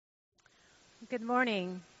Good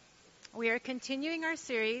morning. We are continuing our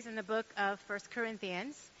series in the book of 1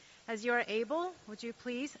 Corinthians. As you are able, would you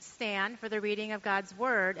please stand for the reading of God's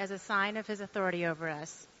word as a sign of his authority over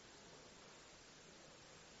us?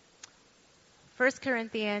 1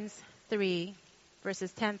 Corinthians 3,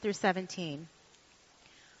 verses 10 through 17.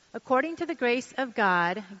 According to the grace of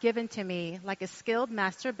God given to me, like a skilled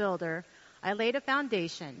master builder, I laid a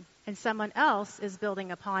foundation, and someone else is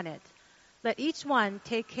building upon it. Let each one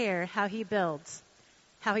take care how he builds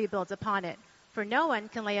upon it. For no one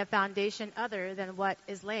can lay a foundation other than what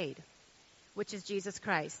is laid, which is Jesus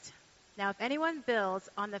Christ. Now, if anyone builds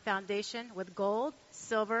on the foundation with gold,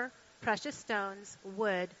 silver, precious stones,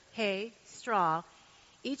 wood, hay, straw,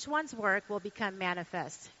 each one's work will become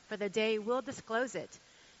manifest, for the day will disclose it,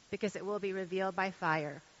 because it will be revealed by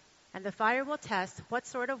fire. And the fire will test what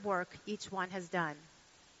sort of work each one has done.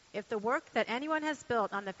 If the work that anyone has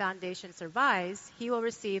built on the foundation survives, he will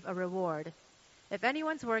receive a reward. If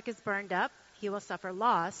anyone's work is burned up, he will suffer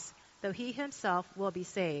loss, though he himself will be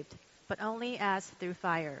saved, but only as through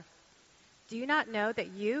fire. Do you not know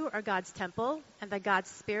that you are God's temple, and that God's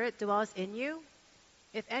Spirit dwells in you?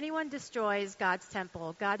 If anyone destroys God's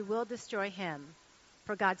temple, God will destroy him.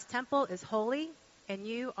 For God's temple is holy, and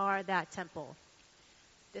you are that temple.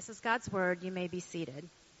 This is God's word. You may be seated.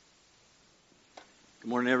 Good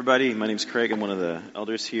morning, everybody. My name's Craig. I'm one of the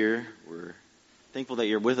elders here. We're thankful that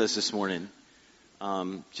you're with us this morning.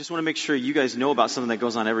 Just want to make sure you guys know about something that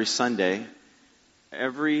goes on every Sunday.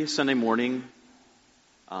 Every Sunday morning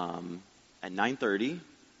at 9:30,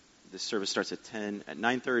 this service starts at 10. At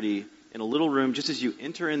 9:30, in a little room, just as you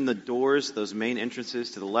enter in the doors, those main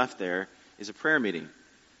entrances to the left there, is a prayer meeting.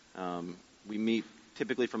 We meet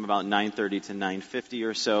typically from about 9:30 to 9:50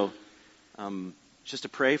 or so, just to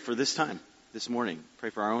pray for this time. This morning. Pray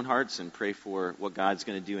for our own hearts and pray for what God's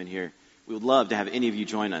going to do in here. We would love to have any of you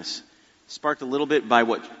join us. Sparked a little bit by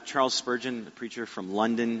what Charles Spurgeon, a preacher from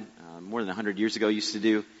London, more than 100 years ago, used to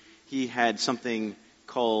do. He had something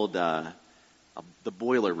called the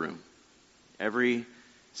boiler room. Every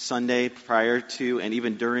Sunday prior to and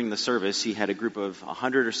even during the service, he had a group of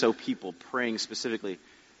 100 or so people praying specifically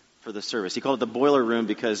for the service. He called it the boiler room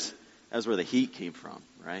because that's where the heat came from,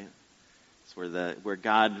 right? It's where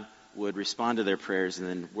God would respond to their prayers and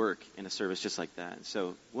then work in a service just like that.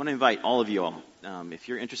 So I want to invite all of you all. If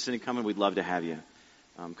you're interested in coming, we'd love to have you.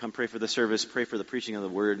 Come pray for the service, pray for the preaching of the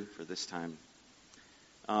word for this time.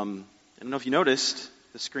 I don't know if you noticed,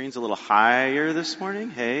 the screen's a little higher this morning.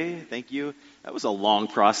 Hey, thank you. That was a long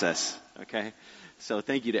process, okay? So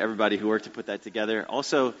thank you to everybody who worked to put that together.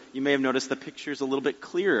 Also, you may have noticed the picture's a little bit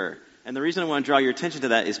clearer. And the reason I want to draw your attention to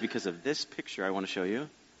that is because of this picture I want to show you.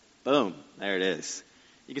 Boom, there it is.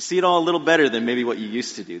 You can see it all a little better than maybe what you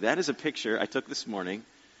used to do. That is a picture I took this morning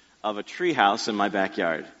of a tree house in my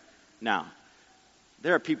backyard. Now,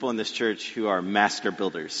 there are people in this church who are master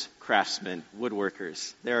builders, craftsmen,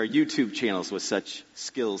 woodworkers. There are YouTube channels with such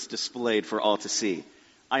skills displayed for all to see.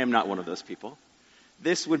 I am not one of those people.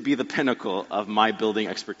 This would be the pinnacle of my building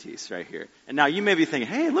expertise right here. And now you may be thinking,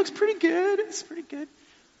 hey, it looks pretty good. It's pretty good.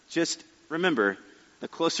 Just remember, the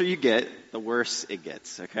closer you get, the worse it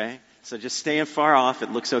gets, okay? So just staying far off,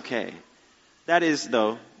 it looks okay. That is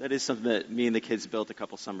something that me and the kids built a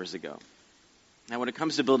couple summers ago. Now, when it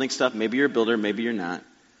comes to building stuff, maybe you're a builder, maybe you're not.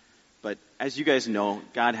 But as you guys know,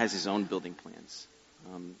 God has his own building plans.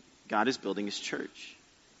 God is building his church.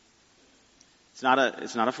 It's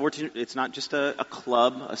not just a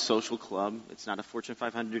club, a social club. It's not a Fortune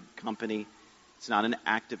 500 company. It's not an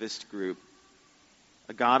activist group.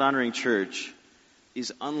 A God-honoring church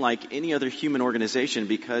is unlike any other human organization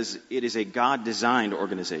because it is a God-designed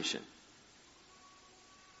organization.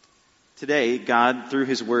 Today, God, through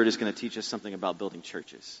his word, is going to teach us something about building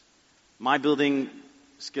churches. My building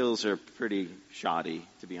skills are pretty shoddy,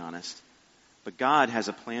 to be honest. But God has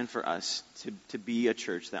a plan for us to be a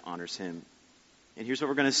church that honors him. And here's what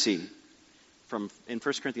we're going to see in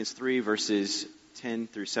 1 Corinthians 3, verses 10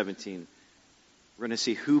 through 17. We're going to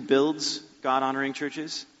see who builds God-honoring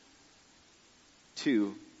churches.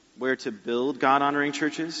 2, where to build God-honoring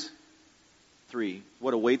churches. 3,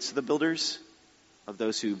 what awaits the builders of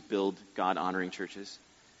those who build God-honoring churches.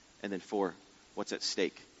 And then 4, what's at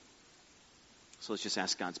stake. So let's just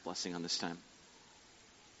ask God's blessing on this time.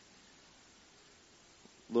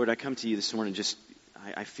 Lord, I come to you this morning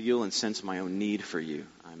I feel and sense my own need for you.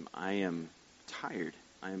 I am tired.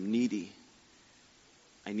 I am needy.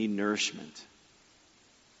 I need nourishment.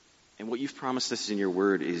 And what you've promised us in your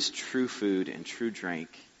word is true food and true drink,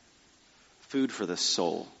 food for the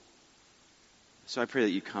soul. So I pray that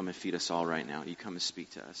you come and feed us all right now. You come and speak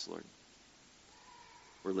to us, Lord.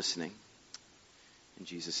 We're listening. In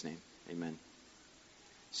Jesus' name, amen.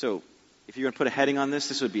 So if you're going to put a heading on this,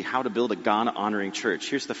 this would be how to build a God-honoring church.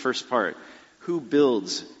 Here's the first part. Who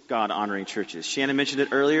builds God-honoring churches? Shannon mentioned it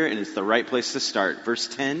earlier, and it's the right place to start. Verse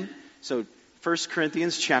 10. So 1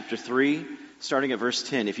 Corinthians chapter 3, starting at verse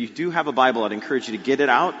 10. If you do have a Bible, I'd encourage you to get it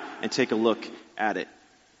out and take a look at it.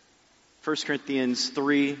 1 Corinthians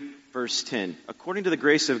 3, verse 10. According to the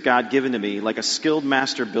grace of God given to me, like a skilled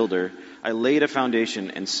master builder, I laid a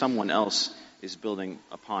foundation and someone else is building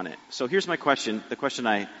upon it. So here's my question, the question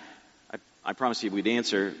I promised you we'd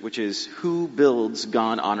answer, which is, who builds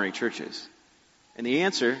God-honoring churches? And the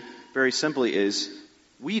answer, very simply, is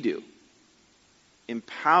we do.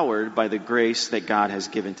 Empowered by the grace that God has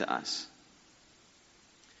given to us.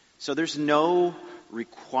 So there's no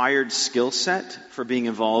required skill set for being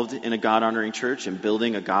involved in a God-honoring church and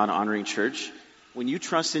building a God-honoring church. When you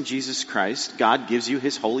trust in Jesus Christ, God gives you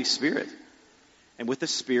His Holy Spirit. And with the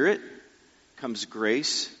Spirit comes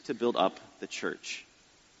grace to build up the church.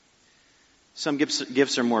 Some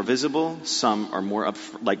gifts are more visible, some are more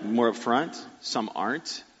upfront, some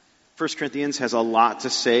aren't. 1 Corinthians has a lot to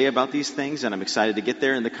say about these things, and I'm excited to get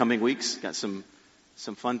there in the coming weeks. Got some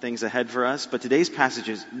fun things ahead for us. But today's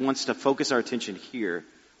passage wants to focus our attention here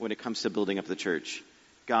when it comes to building up the church.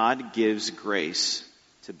 God gives grace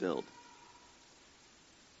to build.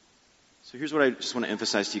 So here's what I just want to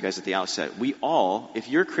emphasize to you guys at the outset. We all, if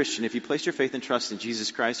you're a Christian, if you place your faith and trust in Jesus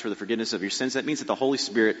Christ for the forgiveness of your sins, that means that the Holy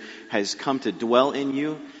Spirit has come to dwell in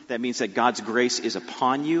you. That means that God's grace is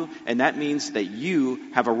upon you. And that means that you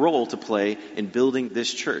have a role to play in building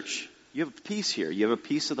this church. You have a piece here. You have a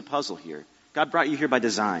piece of the puzzle here. God brought you here by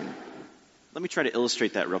design. Let me try to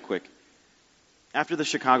illustrate that real quick. After the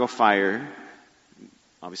Chicago fire,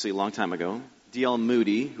 obviously a long time ago, D.L.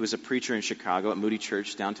 Moody, who was a preacher in Chicago at Moody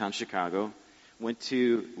Church, downtown Chicago, went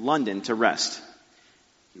to London to rest.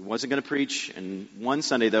 He wasn't going to preach, and one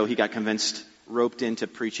Sunday, though, he got roped into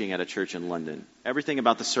preaching at a church in London. Everything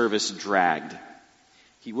about the service dragged.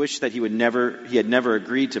 He wished that he had never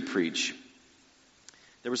agreed to preach.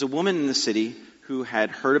 There was a woman in the city who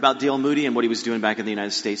had heard about D.L. Moody and what he was doing back in the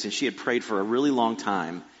United States, and she had prayed for a really long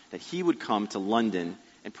time that he would come to London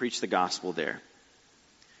and preach the gospel there.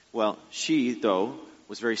 Well, she, though,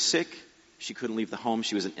 was very sick. She couldn't leave the home.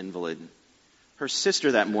 She was an invalid. Her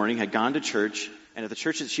sister that morning had gone to church, and at the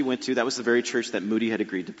church that she went to, that was the very church that Moody had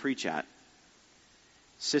agreed to preach at.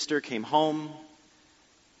 Sister came home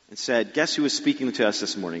and said, "Guess who was speaking to us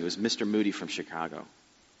this morning?" It was Mr. Moody from Chicago.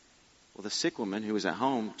 Well, the sick woman who was at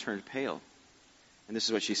home turned pale. And this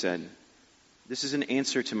is what she said. "This is an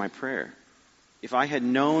answer to my prayer. If I had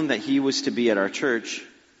known that he was to be at our church,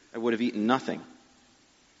 I would have eaten nothing,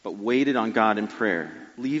 but waited on God in prayer.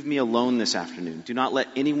 Leave me alone this afternoon. Do not let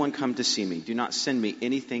anyone come to see me. Do not send me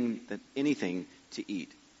anything to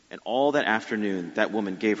eat." And all that afternoon, that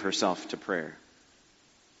woman gave herself to prayer.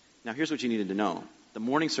 Now, here's what you needed to know. The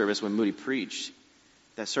morning service, when Moody preached,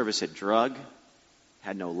 that service had drug,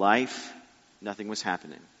 had no life, nothing was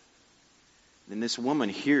happening. Then this woman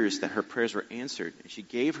hears that her prayers were answered, and she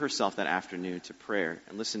gave herself that afternoon to prayer.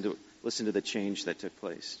 And listen to the change that took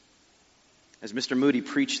place. As Mr. Moody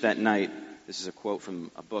preached that night, this is a quote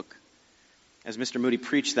from a book. As Mr. Moody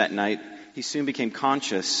preached that night, he soon became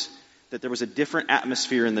conscious that there was a different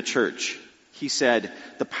atmosphere in the church. He said,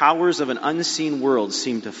 "The powers of an unseen world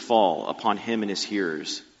seemed to fall upon him and his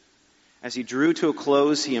hearers." As he drew to a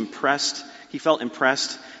close, he felt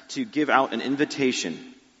impressed to give out an invitation.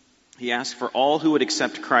 He asked for all who would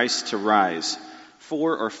accept Christ to rise.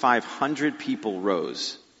 400 or 500 people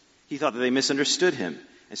rose. He thought that they misunderstood him.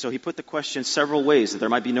 And so he put the question several ways that there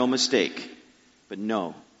might be no mistake. But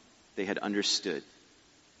no, they had understood.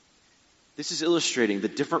 This is illustrating the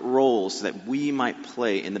different roles that we might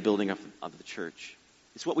play in the building of the church.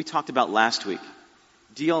 It's what we talked about last week.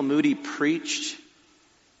 D.L. Moody preached.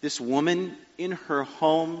 This woman in her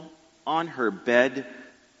home, on her bed,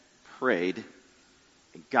 prayed.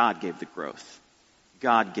 And God gave the growth.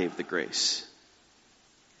 God gave the grace.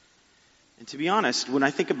 And to be honest, when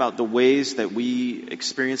I think about the ways that we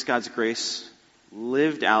experience God's grace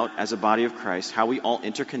lived out as a body of Christ, how we all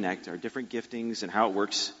interconnect, our different giftings and how it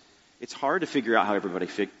works, it's hard to figure out how everybody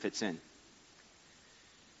fits in.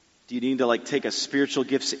 Do you need to take a spiritual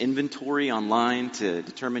gifts inventory online to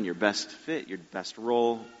determine your best fit, your best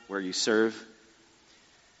role, where you serve?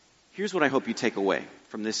 Here's what I hope you take away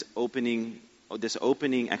from this opening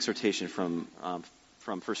exhortation from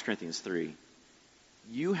 1 Corinthians 3.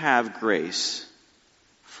 You have grace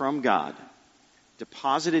from God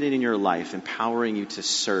deposited in your life, empowering you to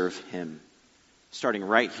serve Him, starting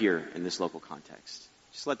right here in this local context.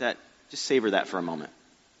 Just savor that for a moment.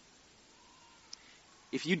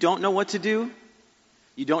 If you don't know what to do,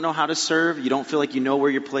 You don't know how to serve. You don't feel like you know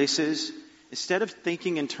where your place is. Instead of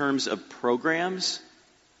thinking in terms of programs,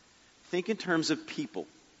 think in terms of people.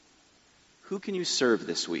 Who can you serve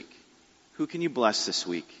this week? Who can you bless this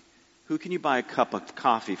week? Who can you buy a cup of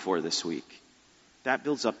coffee for this week? That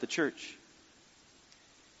builds up the church.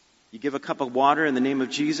 You give a cup of water in the name of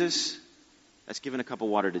Jesus, that's giving a cup of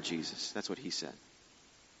water to Jesus. That's what he said.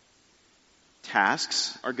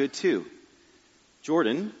 Tasks are good too.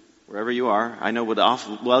 Jordan, wherever you are, I know would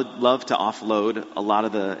love to offload a lot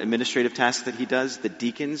of the administrative tasks that he does. The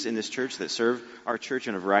deacons in this church that serve our church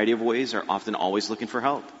in a variety of ways are often always looking for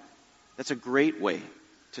help. That's a great way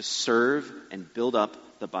to serve and build up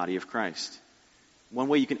the body of Christ. One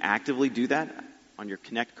way you can actively do that on your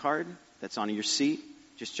Connect card that's on your seat,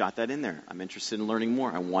 just jot that in there. I'm interested in learning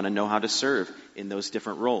more. I want to know how to serve in those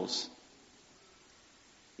different roles.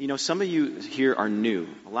 You know, some of you here are new.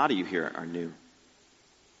 A lot of you here are new.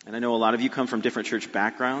 And I know a lot of you come from different church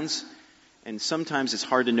backgrounds, and sometimes it's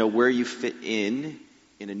hard to know where you fit in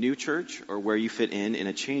a new church or where you fit in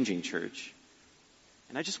a changing church.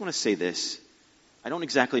 And I just want to say this. I don't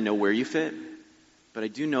exactly know where you fit, but I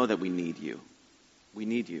do know that we need you. We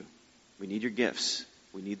need you. We need your gifts.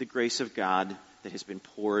 We need the grace of God that has been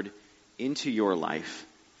poured into your life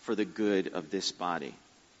for the good of this body.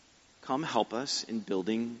 Come help us in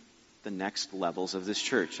building the next levels of this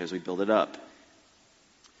church as we build it up.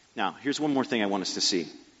 Now, here's one more thing I want us to see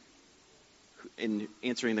in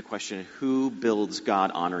answering the question, who builds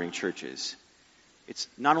God-honoring churches? It's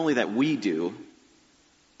not only that we do,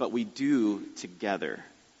 but we do together.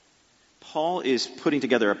 Paul is putting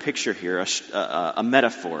together a picture here, a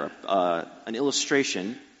metaphor, an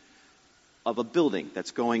illustration of a building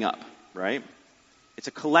that's going up, right? It's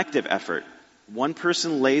a collective effort. One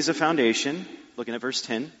person lays a foundation, looking at verse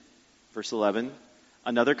 10, verse 11.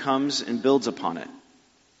 Another comes and builds upon it.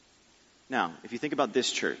 Now, if you think about this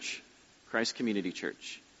church, Christ Community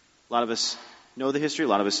Church, a lot of us know the history, a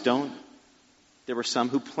lot of us don't. There were some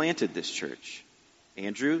who planted this church.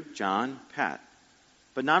 Andrew, John, Pat.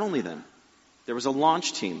 But not only them. There was a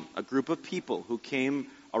launch team, a group of people who came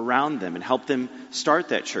around them and helped them start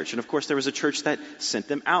that church. And of course, there was a church that sent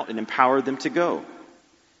them out and empowered them to go.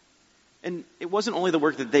 And it wasn't only the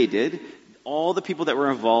work that they did. All the people that were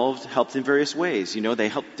involved helped in various ways. You know, they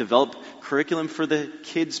helped develop curriculum for the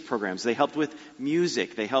kids programs. They helped with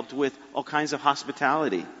music. They helped with all kinds of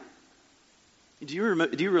hospitality. Do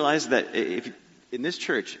you realize that if in this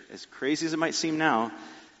church, as crazy as it might seem now,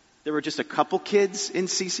 there were just a couple kids in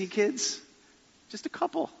CC Kids? Just a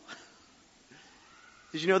couple.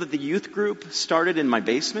 Did you know that the youth group started in my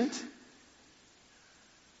basement?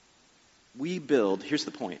 We build, here's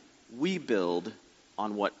the point, we build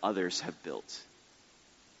on what others have built.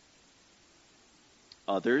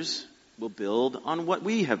 Others will build on what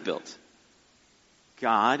we have built.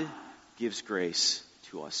 God gives grace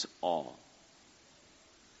to us all.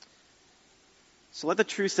 So let the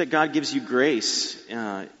truth that God gives you grace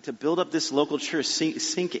to build up this local church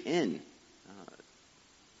sink in.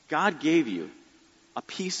 God gave you a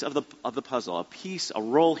piece of the puzzle, a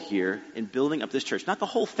role here in building up this church. Not the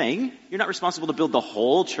whole thing. You're not responsible to build the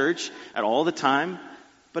whole church at all the time,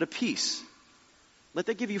 but a piece. Let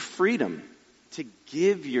that give you freedom to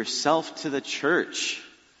give yourself to the church.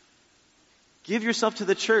 Give yourself to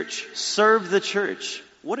the church. Serve the church.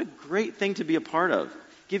 What a great thing to be a part of.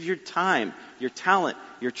 Give your time, your talent,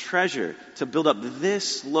 your treasure to build up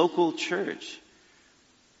this local church.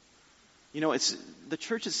 You know, the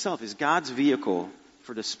church itself is God's vehicle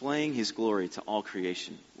for displaying His glory to all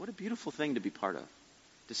creation. What a beautiful thing to be part of.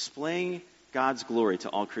 Displaying God's glory to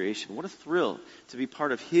all creation. What a thrill to be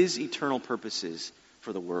part of His eternal purposes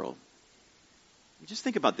for the world. Just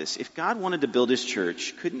think about this. If God wanted to build His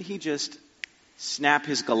church, couldn't He just snap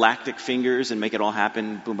His galactic fingers and make it all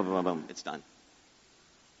happen? Boom, boom, boom, boom. It's done.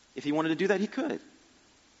 If He wanted to do that, He could.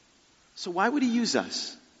 So why would He use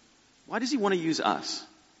us? Why does He want to use us?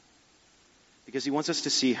 Because He wants us to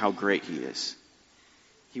see how great He is.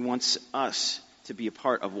 He wants us to be a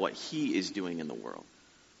part of what He is doing in the world.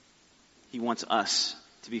 He wants us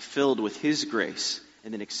to be filled with His grace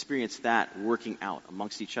and then experience that working out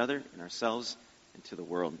amongst each other and ourselves and to the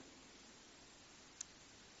world.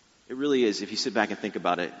 It really is, if you sit back and think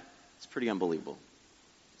about it, it's pretty unbelievable.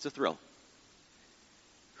 It's a thrill.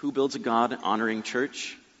 Who builds a God-honoring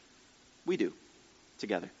church? We do,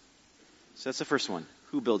 together. So that's the first one.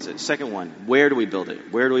 Who builds it? Second one, where do we build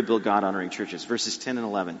it? Where do we build God-honoring churches? Verses 10 and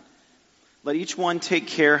 11. Let each one take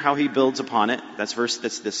care how he builds upon it. That's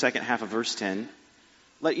the second half of verse 10.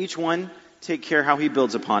 Let each one take care how he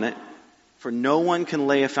builds upon it. For no one can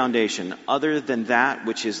lay a foundation other than that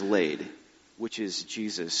which is laid, which is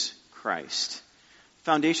Jesus Christ.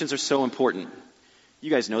 Foundations are so important. You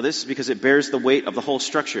guys know this because it bears the weight of the whole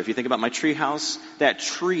structure. If you think about my tree house, that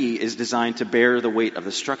tree is designed to bear the weight of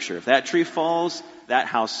the structure. If that tree falls, that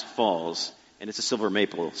house falls. And it's a silver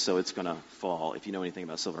maple, so it's going to fall, if you know anything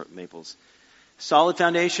about silver maples. Solid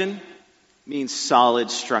foundation means solid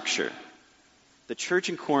structure. The church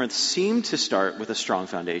in Corinth seemed to start with a strong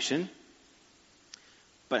foundation,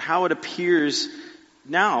 but how it appears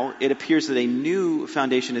now, it appears that a new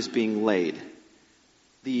foundation is being laid.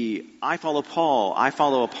 The I follow Paul, I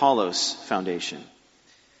follow Apollos foundation.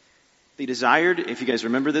 They desired, if you guys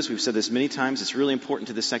remember this, we've said this many times, it's really important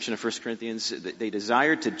to this section of 1 Corinthians, they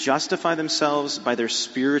desired to justify themselves by their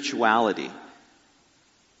spirituality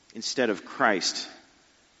instead of Christ,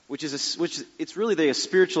 which it's really a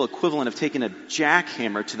spiritual equivalent of taking a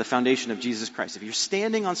jackhammer to the foundation of Jesus Christ. If you're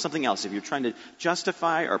standing on something else, if you're trying to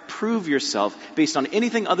justify or prove yourself based on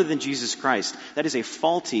anything other than Jesus Christ, that is a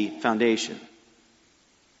faulty foundation.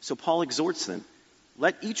 So Paul exhorts them,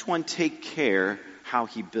 let each one take care how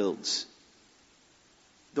he builds.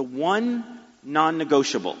 The one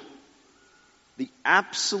non-negotiable, the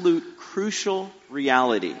absolute crucial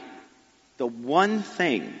reality, the one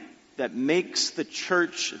thing that makes the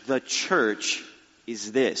church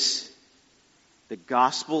is this: the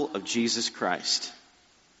gospel of Jesus Christ.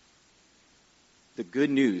 The good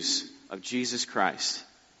news of Jesus Christ.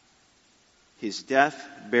 His death,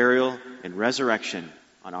 burial, and resurrection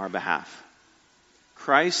on our behalf.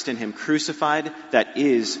 Christ and Him crucified, that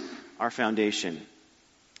is our foundation.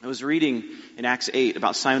 I was reading in Acts 8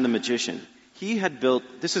 about Simon the magician. He had built,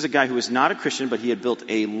 this is a guy who was not a Christian, but he had built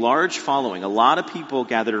a large following. A lot of people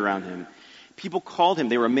gathered around him. People called him,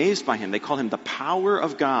 they were amazed by him. They called him the power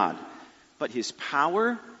of God. But his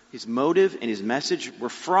power, his motive, and his message were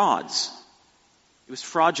frauds. It was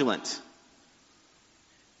fraudulent.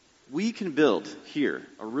 We can build here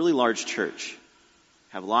a really large church,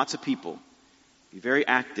 have lots of people, be very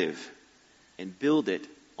active, and build it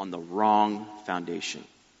on the wrong foundation.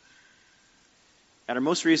 At our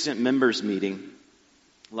most recent members meeting,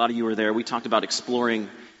 a lot of you were there, we talked about exploring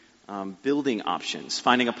building options,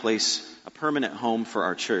 finding a place, a permanent home for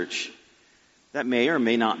our church. That may or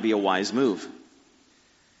may not be a wise move.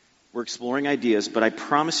 We're exploring ideas, but I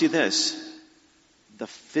promise you this, the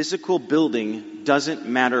physical building doesn't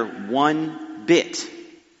matter one bit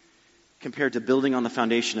compared to building on the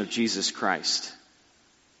foundation of Jesus Christ.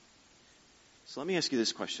 So let me ask you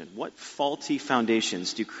this question. What faulty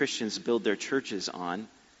foundations do Christians build their churches on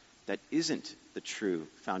that isn't the true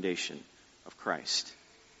foundation of Christ?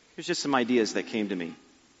 Here's just some ideas that came to me.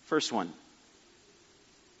 First one,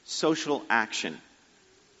 social action.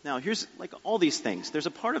 Now, here's like all these things. There's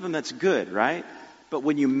a part of them that's good, right? But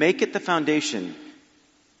when you make it the foundation,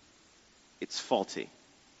 it's faulty.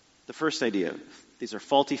 The first idea, these are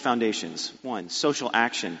faulty foundations. One, social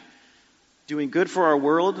action. Doing good for our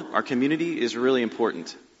world, our community, is really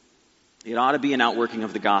important. It ought to be an outworking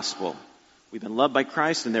of the gospel. We've been loved by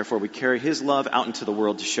Christ, and therefore we carry His love out into the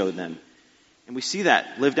world to show them. And we see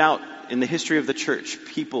that lived out in the history of the church,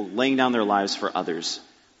 people laying down their lives for others.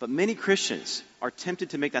 But many Christians are tempted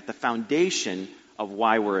to make that the foundation of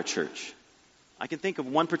why we're a church. I can think of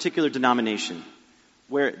one particular denomination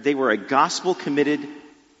where they were a gospel-committed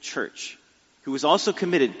church who was also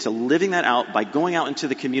committed to living that out by going out into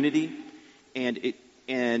the community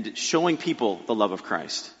and showing people the love of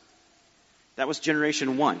Christ. That was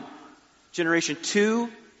generation 1. Generation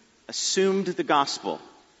 2 assumed the gospel.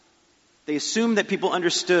 They assumed that people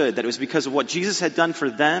understood that it was because of what Jesus had done for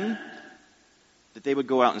them that they would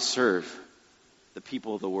go out and serve the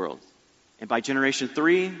people of the world. And by generation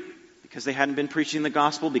 3, because they hadn't been preaching the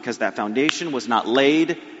gospel, because that foundation was not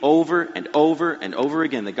laid over and over and over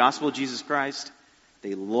again, the gospel of Jesus Christ,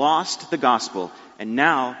 they lost the gospel, and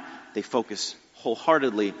now they focus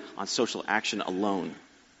wholeheartedly on social action alone.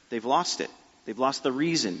 They've lost it. They've lost the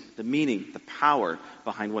reason, the meaning, the power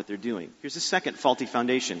behind what they're doing. Here's the second faulty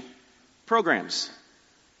foundation. Programs.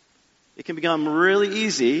 It can become really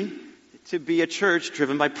easy to be a church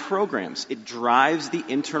driven by programs. It drives the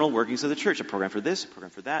internal workings of the church. A program for this, a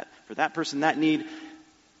program for that person, that need.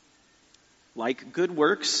 Like good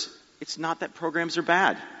works, it's not that programs are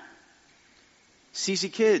bad.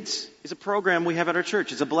 CC Kids is a program we have at our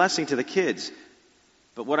church. It's a blessing to the kids.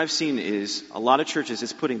 But what I've seen is a lot of churches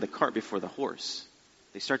is putting the cart before the horse.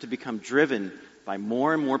 They start to become driven by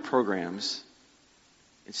more and more programs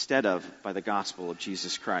instead of by the gospel of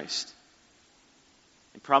Jesus Christ.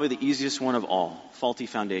 And probably the easiest one of all, faulty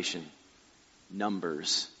foundation,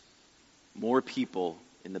 numbers. More people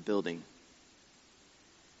in the building.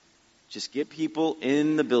 Just get people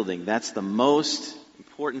in the building. That's the most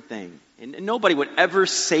important thing. And nobody would ever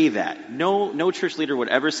say that. No church leader would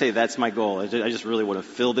ever say that's my goal. I just really want to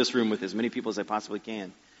fill this room with as many people as I possibly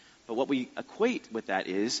can. But what we equate with that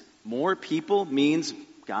is more people means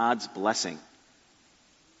God's blessing.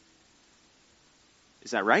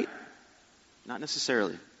 Is that right? Not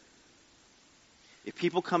necessarily. If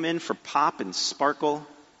people come in for pop and sparkle,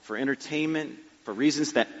 for entertainment, for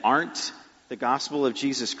reasons that aren't the gospel of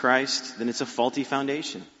Jesus Christ, then it's a faulty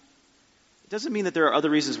foundation. It doesn't mean that there are other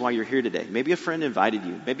reasons why you're here today. Maybe a friend invited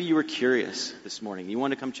you. Maybe you were curious this morning. You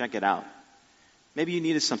wanted to come check it out. Maybe you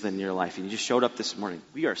needed something in your life and you just showed up this morning.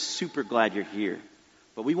 We are super glad you're here.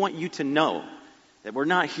 But we want you to know that we're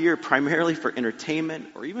not here primarily for entertainment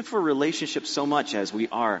or even for relationships so much as we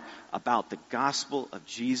are about the gospel of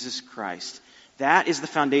Jesus Christ. That is the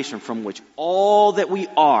foundation from which all that we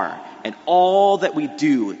are and all that we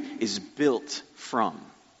do is built from.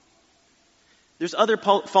 There's other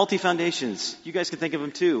faulty foundations. You guys can think of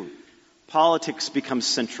them too. Politics becomes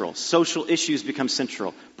central. Social issues become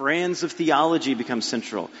central. Brands of theology become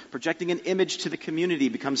central. Projecting an image to the community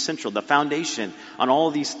becomes central. The foundation on all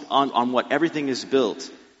of these, on what everything is built,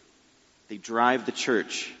 they drive the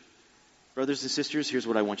church. Brothers and sisters, here's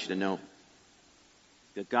what I want you to know.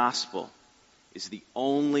 The gospel is the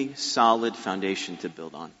only solid foundation to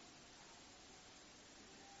build on.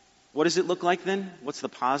 What does it look like then? What's the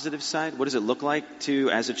positive side? What does it look like to,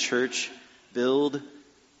 as a church, build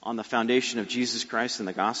on the foundation of Jesus Christ and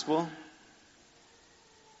the gospel?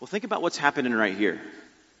 Well, think about what's happening right here.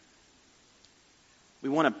 We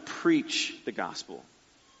want to preach the gospel.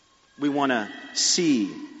 We want to see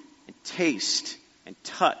and taste and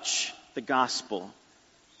touch the gospel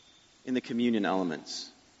in the communion elements.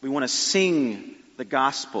 We want to sing the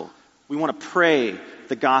gospel. We want to pray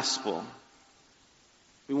the gospel.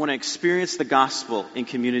 We want to experience the gospel in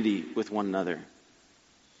community with one another.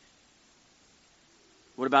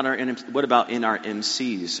 What about in our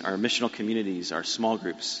MCs, our missional communities, our small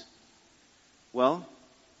groups? Well,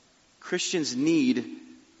 Christians need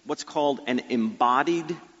what's called an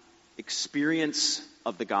embodied experience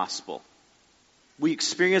of the gospel. We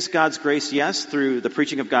experience God's grace, yes, through the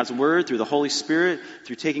preaching of God's word, through the Holy Spirit,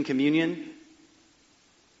 through taking communion.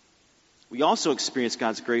 We also experience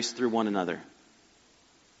God's grace through one another.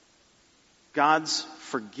 God's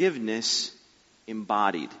forgiveness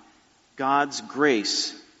embodied. God's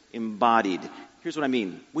grace embodied. Here's what I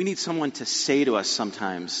mean. We need someone to say to us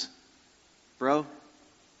sometimes, bro,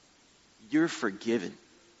 you're forgiven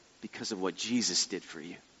because of what Jesus did for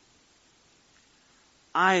you.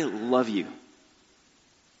 I love you.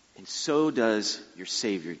 And so does your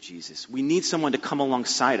Savior, Jesus. We need someone to come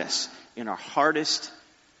alongside us in our hardest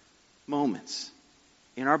moments,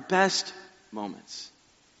 in our best moments.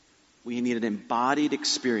 We need an embodied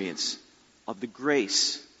experience of the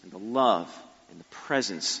grace and the love and the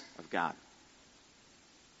presence of God.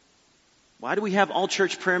 Why do we have all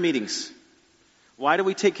church prayer meetings? Why do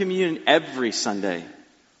we take communion every Sunday?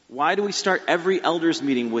 Why do we start every elders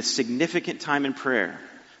meeting with significant time in prayer?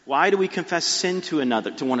 Why do we confess sin to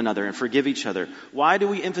one another and forgive each other? Why do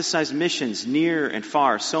we emphasize missions near and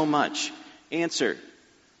far so much? Answer: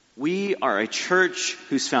 we are a church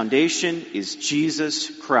whose foundation is Jesus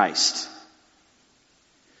Christ.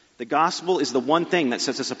 The gospel is the one thing that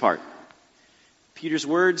sets us apart. Peter's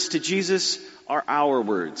words to Jesus are our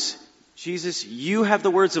words. Jesus, you have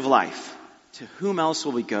the words of life. To whom else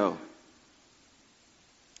will we go?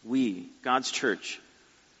 We, God's church,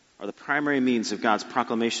 are the primary means of God's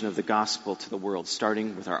proclamation of the gospel to the world,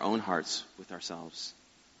 starting with our own hearts, with ourselves.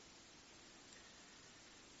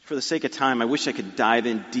 For the sake of time, I wish I could dive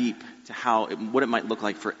in deep to what it might look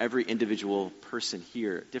like for every individual person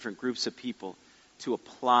here, different groups of people, to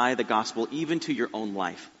apply the gospel even to your own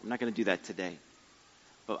life. I'm not going to do that today.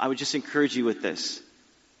 But I would just encourage you with this.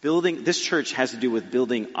 This church has to do with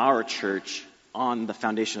building our church on the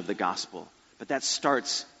foundation of the gospel. But that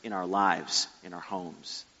starts in our lives, in our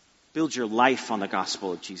homes. Build your life on the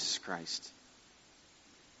gospel of Jesus Christ.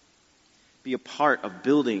 Be a part of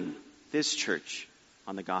building this church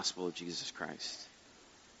on the gospel of Jesus Christ.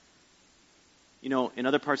 You know, in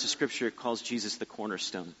other parts of Scripture, it calls Jesus the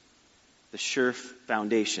cornerstone, the sure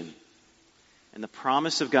foundation. And the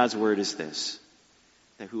promise of God's word is this,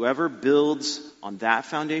 that whoever builds on that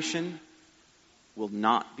foundation will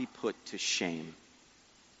not be put to shame.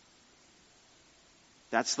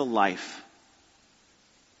 That's the life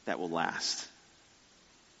that will last.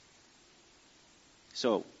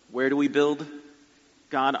 So, where do we build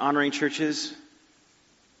God-honoring churches?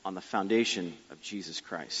 On the foundation of Jesus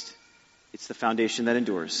Christ. It's the foundation that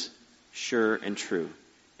endures, sure and true,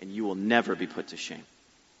 and you will never be put to shame.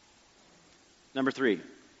 Number 3,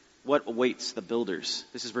 what awaits the builders.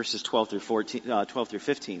 This is verses 12 through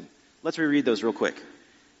 15. Let's reread those real quick.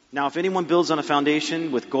 Now, if anyone builds on a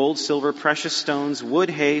foundation with gold, silver, precious stones, wood,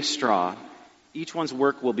 hay, straw, each one's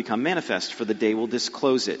work will become manifest, for the day will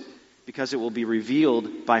disclose it, because it will be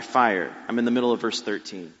revealed by fire. I'm in the middle of verse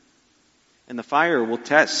 13. And the fire will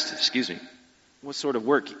test, what sort of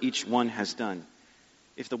work each one has done.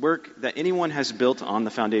 If the work that anyone has built on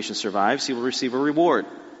the foundation survives, he will receive a reward.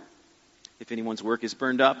 If anyone's work is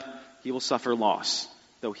burned up, he will suffer loss,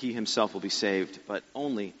 though he himself will be saved, but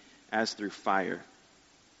only as through fire.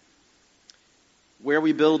 Where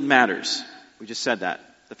we build matters. We just said that.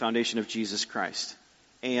 The foundation of Jesus Christ.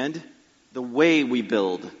 And the way we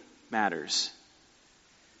build matters.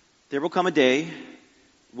 There will come a day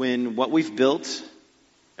when what we've built,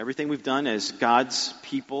 everything we've done as God's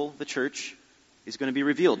people, the church, is going to be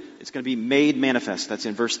revealed. It's going to be made manifest. That's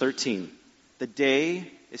in verse 13. The day,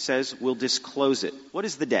 it says, will disclose it. What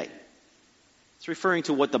is the day? It's referring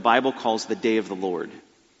to what the Bible calls the day of the Lord.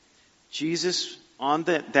 Jesus, on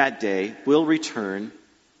that day, will return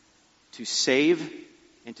to save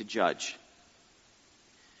and to judge.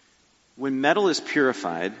 When metal is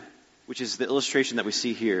purified, which is the illustration that we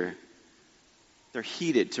see here, they're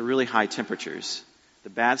heated to really high temperatures. The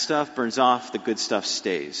bad stuff burns off, the good stuff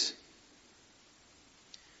stays.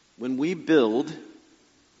 When we build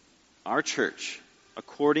our church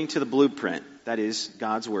according to the blueprint, that is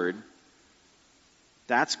God's Word,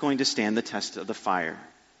 that's going to stand the test of the fire,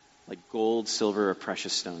 like gold, silver, or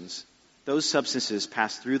precious stones. Those substances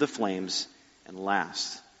pass through the flames and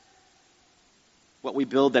last. What we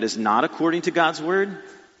build that is not according to God's Word,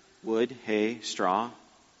 wood, hay, straw,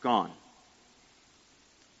 gone.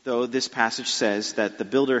 Though this passage says that the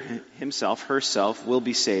builder himself, herself, will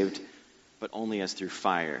be saved, but only as through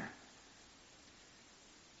fire.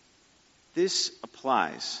 This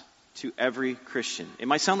applies to every Christian. It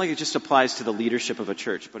might sound like it just applies to the leadership of a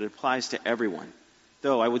church, but it applies to everyone.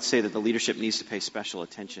 Though I would say that the leadership needs to pay special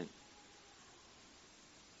attention.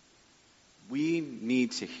 We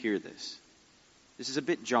need to hear this. This is a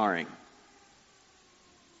bit jarring.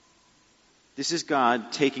 This is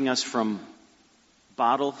God taking us from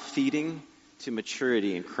bottle feeding to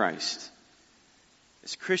maturity in Christ.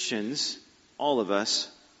 As Christians, all of us,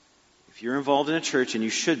 if you're involved in a church, and you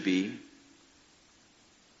should be,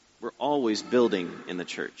 we're always building in the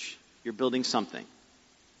church. You're building something.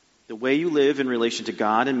 The way you live in relation to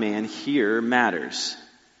God and man here matters.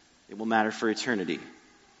 It will matter for eternity.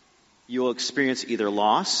 You will experience either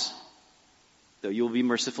loss, though you will be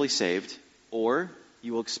mercifully saved, or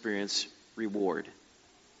you will experience reward.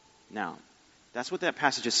 Now, that's what that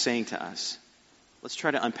passage is saying to us. Let's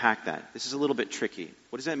try to unpack that. This is a little bit tricky.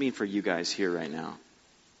 What does that mean for you guys here right now?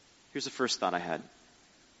 Here's the first thought I had.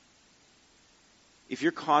 If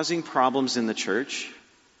you're causing problems in the church,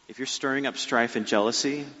 if you're stirring up strife and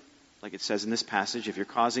jealousy, like it says in this passage, if you're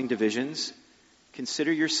causing divisions,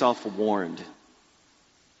 consider yourself warned.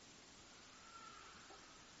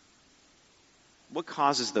 What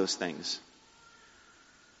causes those things?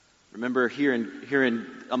 Remember here in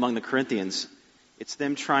among the Corinthians, it's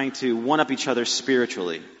them trying to one-up each other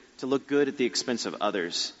spiritually, to look good at the expense of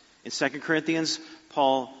others. In 2 Corinthians,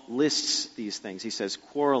 Paul lists these things. He says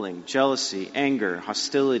quarreling, jealousy, anger,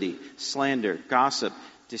 hostility, slander, gossip,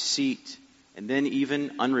 deceit, and then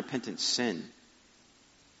even unrepentant sin.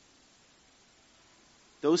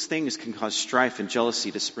 Those things can cause strife and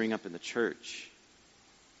jealousy to spring up in the church.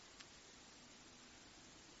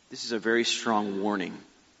 This is a very strong warning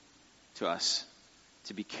to us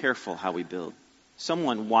to be careful how we build.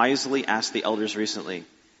 Someone wisely asked the elders recently,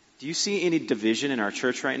 do you see any division in our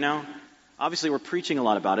church right now? Obviously, we're preaching a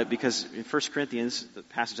lot about it because in 1 Corinthians, the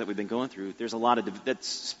passage that we've been going through, there's a lot of, that's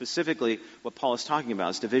specifically what Paul is talking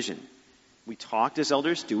about, is division. We talked as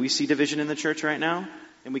elders, do we see division in the church right now?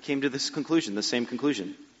 And we came to this conclusion, the same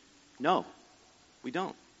conclusion. No, we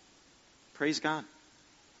don't. Praise God.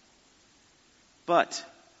 But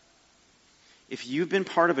if you've been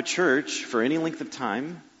part of a church for any length of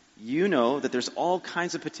time, you know that there's all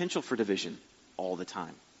kinds of potential for division all the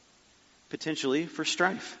time. Potentially for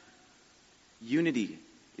strife. Unity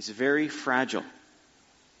is very fragile.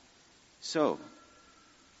 So,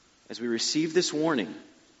 as we receive this warning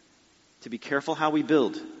to be careful how we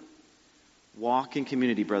build, walk in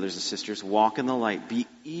community, brothers and sisters. Walk in the light. Be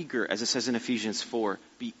eager, as it says in Ephesians 4,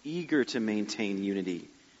 be eager to maintain unity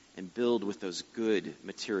and build with those good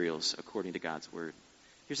materials according to God's word.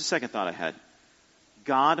 Here's the second thought I had.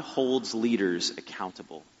 God holds leaders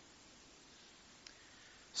accountable.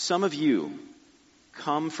 Some of you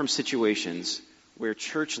come from situations where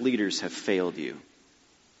church leaders have failed you,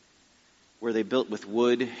 where they built with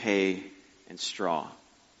wood, hay, and straw.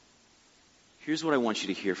 Here's what I want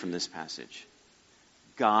you to hear from this passage.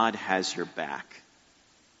 God has your back.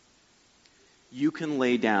 You can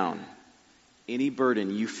lay down any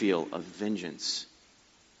burden you feel of vengeance,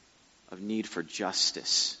 of need for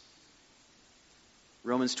justice.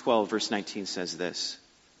 Romans 12, verse 19 says this,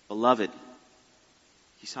 Beloved,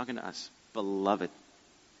 he's talking to us, Beloved,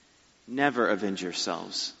 never avenge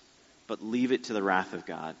yourselves, but leave it to the wrath of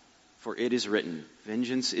God. For it is written,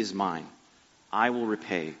 Vengeance is mine, I will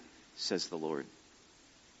repay, says the Lord.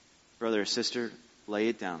 Brother or sister, lay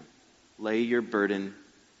it down. Lay your burden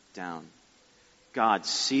down. God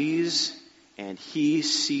sees, and he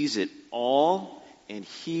sees it all, and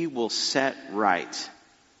he will set right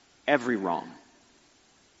every wrong.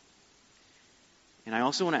 And I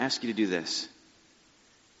also want to ask you to do this.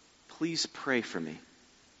 Please pray for me.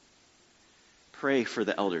 Pray for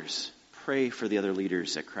the elders. Pray for the other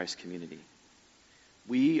leaders at Christ Community.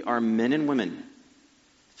 We are men and women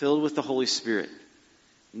filled with the Holy Spirit,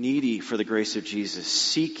 needy for the grace of Jesus,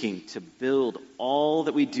 seeking to build all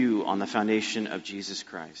that we do on the foundation of Jesus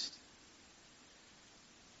Christ.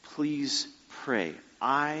 Please pray.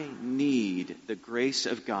 I need the grace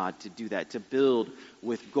of God to do that, to build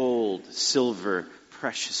with gold, silver,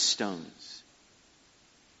 precious stones.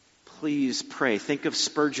 Please pray. Think of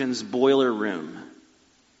Spurgeon's boiler room.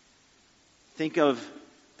 Think of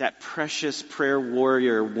that precious prayer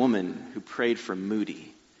warrior woman who prayed for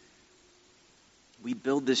Moody. We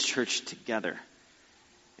build this church together.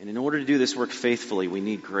 And in order to do this work faithfully, we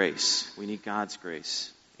need grace. We need God's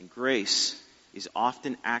grace. And grace is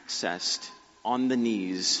often accessed on the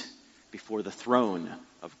knees before the throne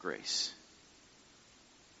of grace.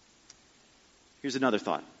 Here's another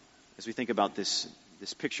thought as we think about this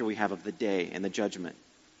picture we have of the day and the judgment.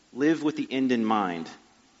 Live with the end in mind.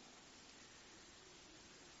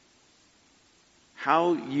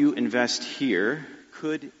 How you invest here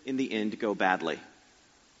could, in the end, go badly.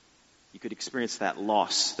 You could experience that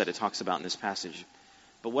loss that it talks about in this passage.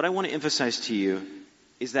 But what I want to emphasize to you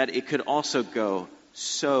is that it could also go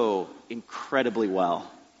so incredibly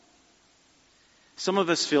well. Some of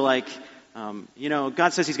us feel like,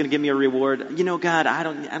 God says he's going to give me a reward. God, I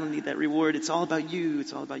don't need that reward. It's all about you.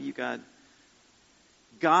 It's all about you, God.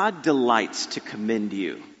 God delights to commend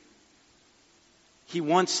you. He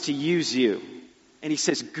wants to use you. And he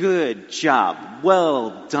says, good job.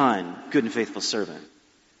 Well done, good and faithful servant.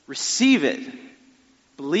 Receive it.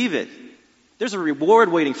 Believe it. There's a reward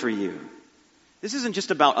waiting for you. This isn't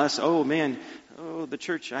just about us. The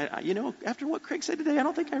church. After what Craig said today, I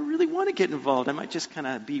don't think I really want to get involved. I might just kind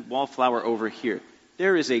of be wallflower over here.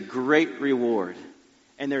 There is a great reward.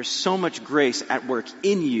 And there's so much grace at work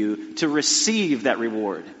in you to receive that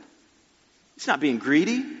reward. It's not being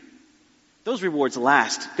greedy. Those rewards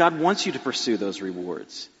last. God wants you to pursue those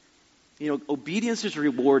rewards. Obedience is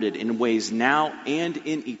rewarded in ways now and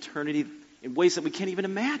in eternity, in ways that we can't even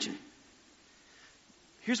imagine.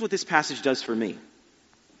 Here's what this passage does for me.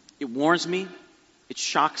 It warns me. It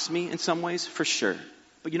shocks me in some ways, for sure.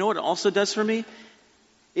 But you know what it also does for me?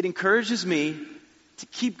 It encourages me to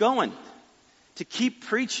keep going, to keep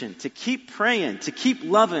preaching, to keep praying, to keep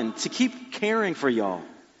loving, to keep caring for y'all.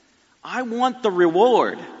 I want the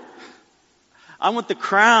reward. I want the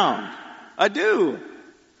crown. I do.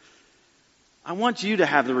 I want you to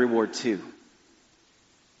have the reward too.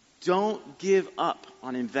 Don't give up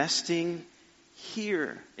on investing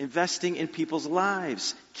here, investing in people's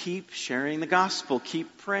lives. Keep sharing the gospel.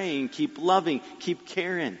 Keep praying. Keep loving. Keep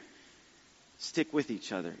caring. Stick with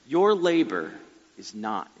each other. Your labor is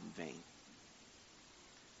not in vain.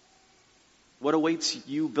 What awaits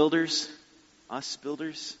you builders, us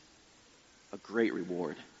builders? A great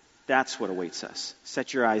reward. That's what awaits us.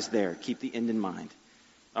 Set your eyes there. Keep the end in mind.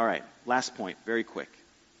 All right, last point, very quick.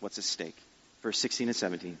 What's at stake? Verse 16 and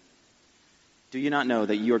 17. Do you not know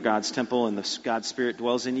that you are God's temple and God's Spirit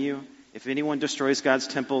dwells in you? If anyone destroys God's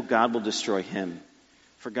temple, God will destroy him.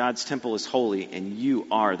 For God's temple is holy, and you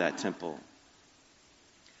are that temple.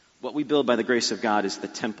 What we build by the grace of God is the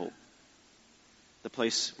temple, the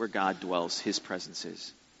place where God dwells, his presence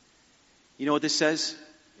is. You know what this says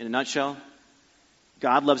in a nutshell?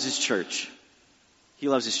 God loves his church. He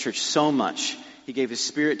loves his church so much. He gave his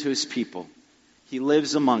Spirit to his people. He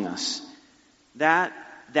lives among us. That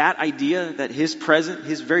idea that his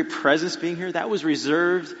very presence being here, that was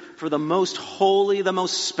reserved for the most holy, the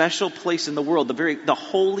most special place in the world, the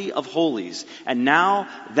holy of holies. And now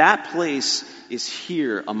that place is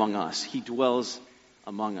here among us. He dwells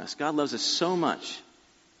among us. God loves us so much.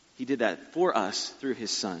 He did that for us through his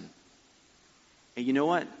Son. And you know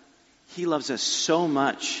what? He loves us so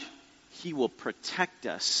much, he will protect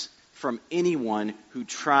us from anyone who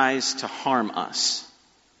tries to harm us.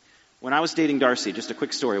 When I was dating Darcy, just a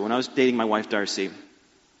quick story. When I was dating my wife Darcy,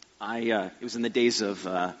 it was in the days of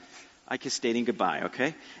I kissed dating goodbye,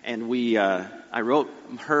 okay? And I wrote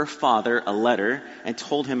her father a letter and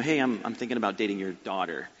told him, hey, I'm thinking about dating your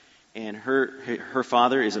daughter. And her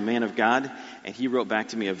father is a man of God, and he wrote back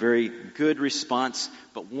to me a very good response.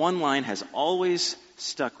 But one line has always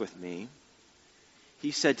stuck with me. He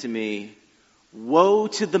said to me, "Woe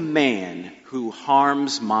to the man who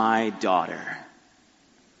harms my daughter."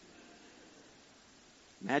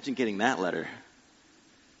 Imagine getting that letter.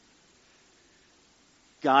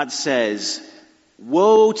 God says,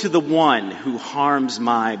 "Woe to the one who harms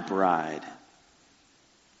my bride.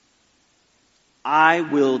 I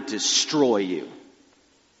will destroy you."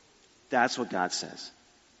 That's what God says.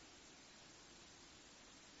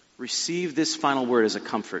 Receive this final word as a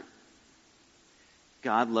comfort.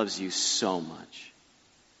 God loves you so much.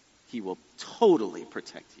 He will totally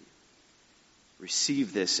protect you.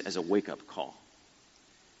 Receive this as a wake-up call.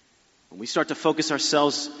 When we start to focus on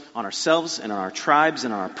ourselves and on our tribes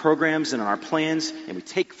and on our programs and on our plans, and we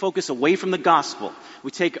take focus away from the gospel,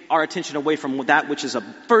 we take our attention away from that which is of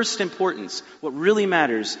first importance, what really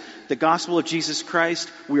matters, the gospel of Jesus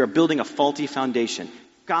Christ, we are building a faulty foundation.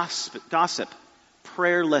 Gossip,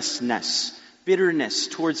 prayerlessness, bitterness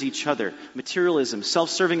towards each other, materialism,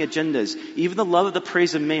 self-serving agendas, even the love of the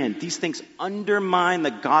praise of man, these things undermine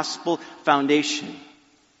the gospel foundation.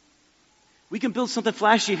 We can build something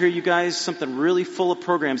flashy here, you guys, something really full of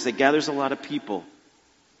programs that gathers a lot of people.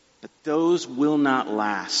 But those will not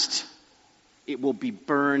last. It will be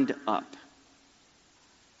burned up.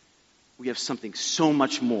 We have something so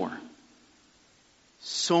much more,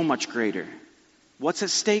 so much greater. What's at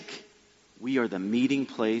stake? We are the meeting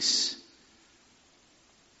place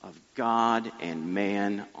of God and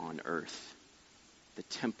man on earth. The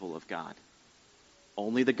temple of God.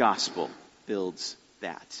 Only the gospel builds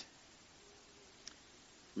that.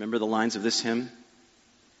 Remember the lines of this hymn?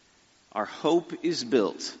 Our hope is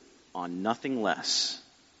built on nothing less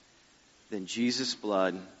than Jesus'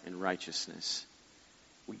 blood and righteousness.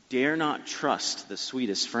 We dare not trust the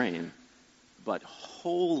sweetest frame, but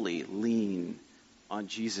wholly lean on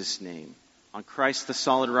Jesus' name. On Christ the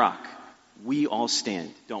solid rock, we all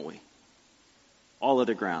stand, don't we? All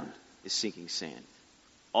other ground is sinking sand.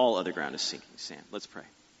 All other ground is sinking sand. Let's pray.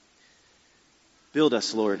 Build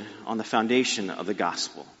us, Lord, on the foundation of the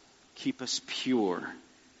gospel. Keep us pure.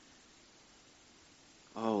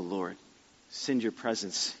 Oh, Lord, send your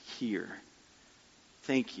presence here.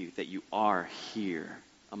 Thank you that you are here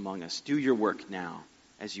among us. Do your work now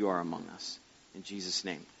as you are among us. In Jesus'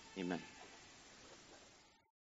 name, amen.